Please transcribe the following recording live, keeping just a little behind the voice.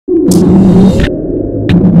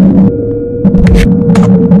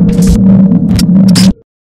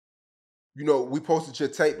posted your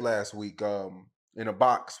tape last week in a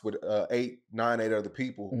box with 8 other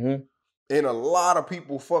people. Mm-hmm. And a lot of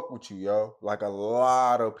people fuck with you, yo. Like a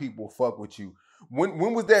lot of people fuck with you.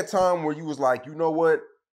 When was that time where you was like, you know what?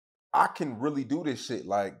 I can really do this shit.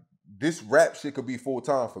 Like this rap shit could be full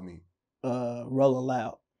time for me. Rolling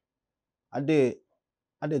Loud. I did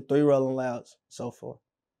 3 Rolling Louds so far.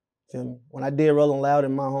 Feel me? When I did Rolling Loud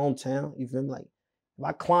in my hometown, you feel me? Like if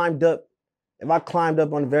I climbed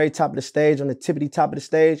up on the very top of the stage, on the tippity top of the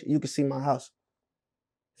stage, you could see my house.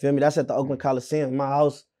 Feel me? That's at the Oakland Coliseum. My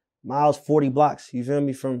house 40 blocks, you feel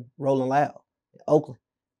me, from Rolling Loud, Oakland.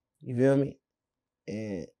 You feel me?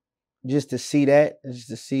 And just to see that, and just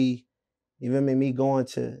to see, you feel me going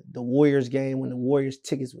to the Warriors game when the Warriors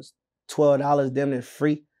tickets was $12, damn near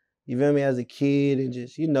free. You feel me, as a kid, and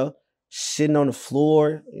just, you know, sitting on the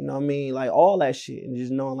floor, you know what I mean? Like all that shit. And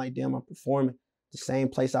just knowing like, damn, I'm performing the same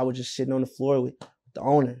place I was just sitting on the floor with the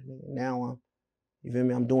owner. Now you feel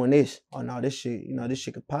me, I'm doing this. Oh no, this shit, you know, this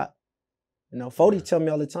shit could pop. You know, 40 tell me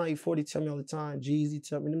all the time, 40 tell me all the time, Jeezy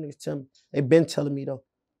tell me, them niggas tell me. They been telling me though,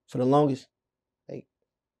 for the longest. They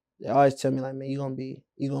always tell me like, man, you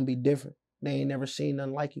gonna be different. They ain't never seen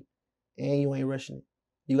nothing like you. And you ain't rushing it.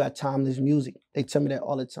 You got timeless music. They tell me that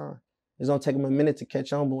all the time. It's gonna take them a minute to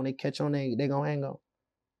catch on, but when they catch on, they gonna hang on.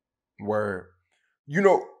 Word. You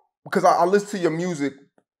know, because I listen to your music,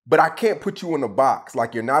 but I can't put you in a box.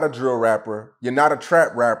 Like you're not a drill rapper, you're not a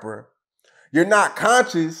trap rapper, you're not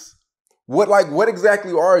conscious. What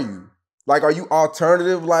exactly are you? Like, are you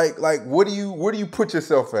alternative? Like where do you put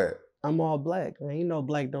yourself at? I'm all black, man. You know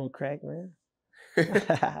black don't crack, man.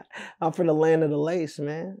 I'm from the land of the lace,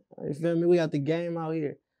 man. You feel me? We got the game out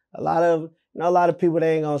here. A lot of people,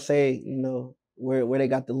 they ain't gonna say, you know, where they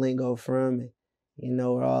got the lingo from, and, you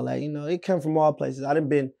know, or all that. You know, it come from all places. I done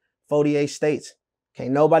been 48 states.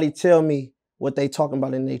 Can't nobody tell me what they talking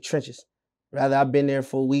about in their trenches. Rather, I've been there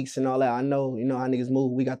for weeks and all that. I know, you know, how niggas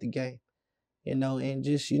move. We got the game. You know, and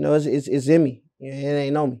just, you know, it's in me. You know, it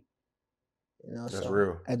ain't on me. You know, that's so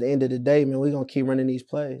real. At the end of the day, man, we gonna keep running these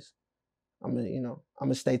plays. I'm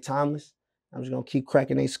gonna stay timeless. I'm just gonna keep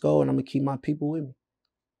cracking their skull, and I'm gonna keep my people with me.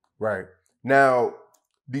 Right. Now,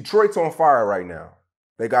 Detroit's on fire right now.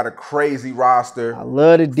 They got a crazy roster. I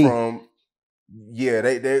love the D.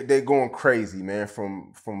 They're going crazy, man.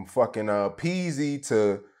 From fucking Peasy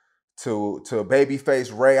to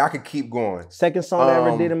Babyface Ray. I could keep going. Second song I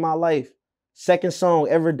ever did in my life. Second song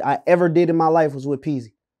I ever did in my life was with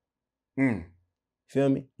Peasy. Feel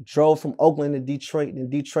me? Drove from Oakland to Detroit, and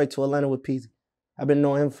Detroit to Atlanta with Peasy. I've been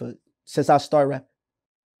knowing him since I started rapping.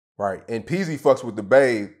 Right. And Peasy fucks with the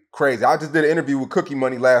Babe crazy. I just did an interview with Cookie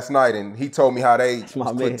Money last night, and he told me how they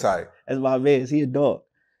click tight. That's my man. He a dog.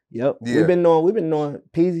 Yep. Yeah. We've been knowing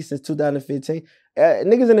Peasy since 2015.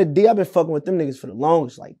 Niggas in the D, I've been fucking with them niggas for the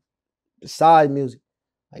longest, like besides music.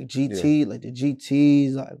 Like GT, like the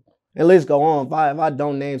GTs, like, and let's go on. If I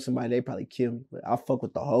don't name somebody, they probably kill me. But I fuck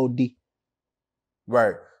with the whole D.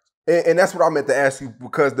 Right. And that's what I meant to ask you,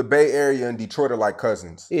 because the Bay Area and Detroit are like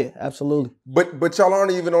cousins. Yeah, absolutely. But y'all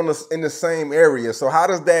aren't even in the same area. So how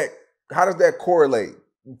does that correlate?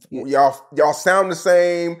 Yeah. Y'all sound the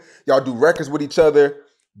same. Y'all do records with each other,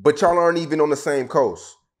 but y'all aren't even on the same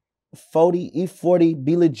coast. 40, E40,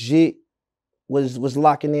 Be Legit was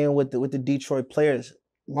locking in with the Detroit players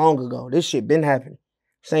long ago. This shit been happening.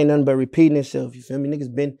 This ain't nothing but repeating itself. You feel me?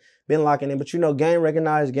 Niggas been locking in. But you know, game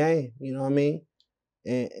recognized game. You know what I mean?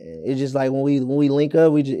 And it's just like when we link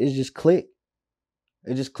up, it's just click.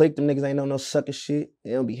 It just click. Them niggas ain't no sucker shit.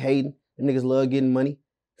 They don't be hating. Them niggas love getting money.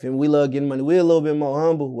 Feel me? We love getting money. We're a little bit more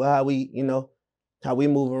humble with how we, you know, how we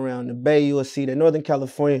move around. The Bay, you'll see that Northern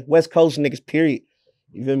California, West Coast niggas, period.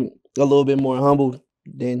 You feel me? A little bit more humble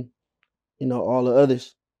than, you know, all the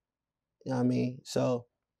others. You know what I mean? So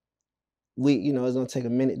we, you know, it's gonna take a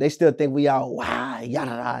minute. They still think we out,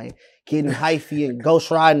 yada, getting hyphy and ghost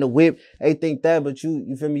riding the whip. They think that, but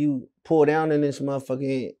you feel me? You pull down in this motherfucker,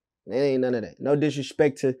 it ain't none of that. No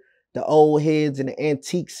disrespect to the old heads and the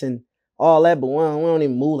antiques and all that, but we don't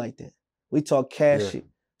even move like that. We talk cash shit.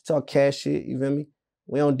 We talk cash shit, you feel me?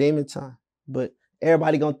 We on demon time. But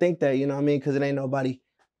everybody gonna think that, you know what I mean? Because it ain't nobody,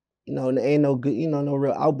 you know, there ain't no good, you know, no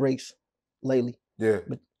real outbreaks lately. Yeah.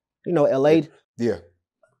 But, you know, LA. Yeah.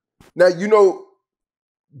 Now, you know,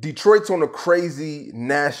 Detroit's on a crazy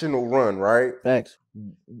national run, right? Facts.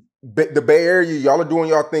 The Bay Area, y'all are doing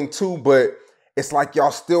y'all thing too, but it's like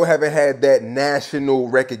y'all still haven't had that national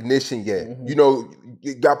recognition yet. Mm-hmm. You know,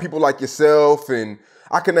 you got people like yourself, and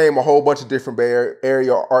I can name a whole bunch of different Bay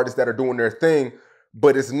Area artists that are doing their thing,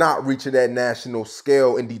 but it's not reaching that national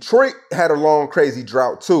scale. And Detroit had a long, crazy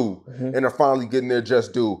drought too, and are finally getting their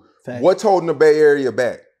just due. Facts. What's holding the Bay Area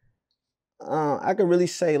back? I could really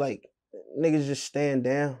say like niggas just stand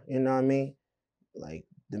down. You know what I mean? Like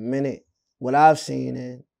the minute what I've seen,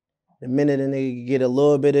 and the minute a nigga get a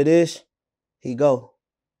little bit of this, he go.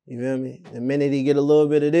 You feel me? The minute he get a little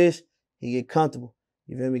bit of this, he get comfortable.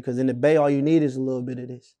 You feel me? Because in the Bay, all you need is a little bit of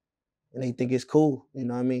this, and they think it's cool. You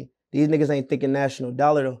know what I mean? These niggas ain't thinking national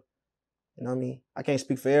dollar though. You know what I mean? I can't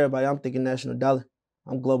speak for everybody. I'm thinking national dollar.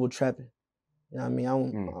 I'm global trapping. You know what I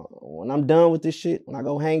mean? When I'm done with this shit, when I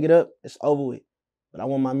go hang it up, it's over with. But I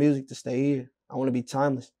want my music to stay here. I want to be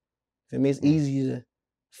timeless. For me, it's easy to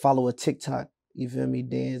follow a TikTok, you feel me,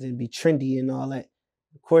 dance and be trendy and all that.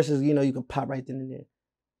 Of course, you know, you can pop right then and there.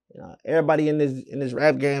 You know, everybody in this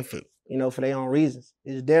rap game for their own reasons.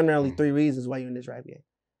 There's damn nearly 3 reasons why you're in this rap game.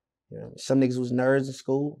 You know, some niggas was nerds in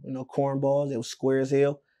school, cornballs, they was square as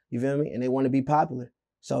hell, you feel me? And they want to be popular.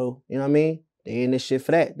 So, you know what I mean? They in this shit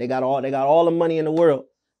for that. They got all the money in the world.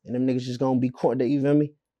 And them niggas just gonna be you feel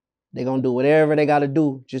me? They gonna do whatever they gotta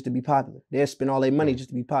do just to be popular. They'll spend all their money just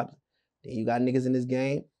to be popular. Then you got niggas in this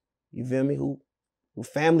game, you feel me, who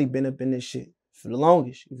family been up in this shit for the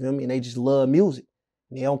longest, you feel me? And they just love music.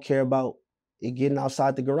 And they don't care about it getting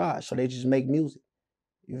outside the garage. So they just make music.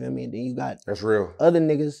 You feel me? And then you got that's real. Other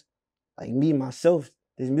niggas, like me, myself,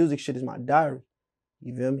 this music shit is my diary.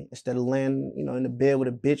 You feel me? Instead of laying, in the bed with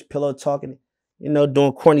a bitch, pillow talking,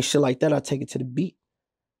 doing corny shit like that, I take it to the beat.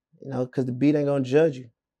 Because the beat ain't gonna judge you.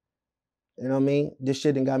 You know what I mean? This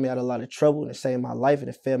shit done got me out of a lot of trouble, and it saved my life, and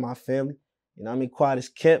it fed my family. You know what I mean? Quiet as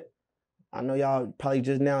kept. I know y'all probably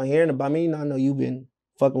just now hearing about me. I know you've been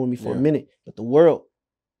fucking with me for a minute, but the world.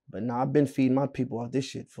 But nah, I've been feeding my people off this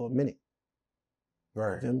shit for a minute.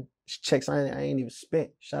 Right. You feel me? Checks I ain't even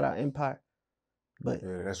spent. Shout out Empire. But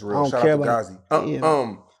yeah, that's real. Shout out to Ghazi.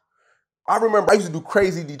 I remember I used to do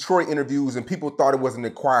crazy Detroit interviews, and people thought it was an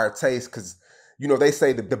acquired taste because, they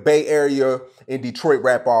say that the Bay Area and Detroit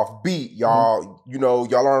rap off beat. Y'all,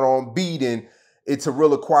 y'all aren't on beat, and it's a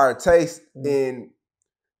real acquired taste. And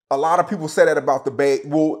a lot of people say that about the Bay.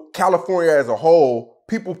 Well, California as a whole,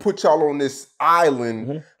 people put y'all on this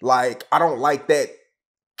island. Like, I don't like that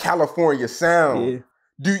California sound. Yeah.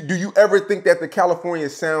 Do you ever think that the California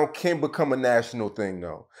sound can become a national thing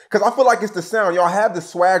though? Because I feel like it's the sound. Y'all have the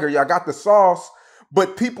swagger, y'all got the sauce,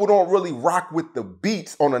 but people don't really rock with the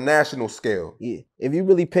beats on a national scale. Yeah. If you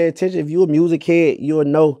really pay attention, if you're a music head, you'll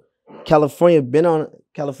know California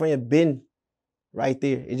been right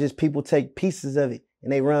there. It's just people take pieces of it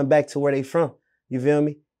and they run back to where they from. You feel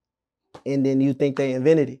me? And then you think they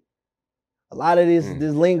invented it. A lot of this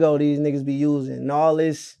lingo these niggas be using and all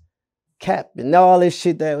this cap and all this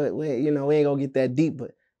shit that we ain't gonna get that deep,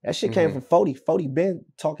 but that shit came from 40. 40 been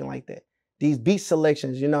talking like that. These beat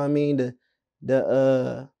selections, you know what I mean?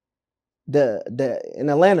 The in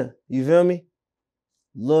Atlanta, you feel me?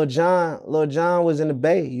 Lil Jon was in the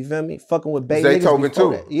Bay, you feel me? Fucking with Bay niggas Zaytoven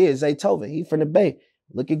too. That. Yeah, Zaytoven. He from the Bay.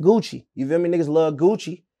 Look at Gucci. You feel me? Niggas love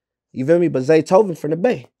Gucci. You feel me? But Zaytoven from the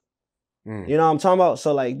Bay. You know what I'm talking about?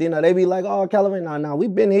 So like, they be like, oh, California, nah, we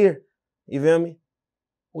been here. You feel me?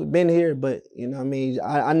 We've been here, but you know what I mean?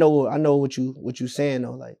 I know what you saying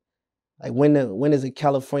though. Like when is a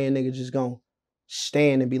California nigga just gonna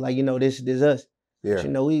stand and be like, this us? Yeah.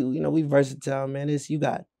 But, we versatile, man. You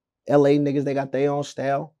got LA niggas, they got their own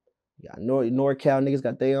style. You got NorCal niggas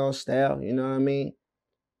got their own style. You know what I mean?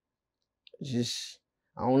 Just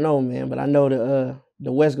I don't know, man. But I know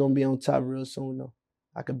the West gonna be on top real soon though.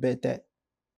 I could bet that.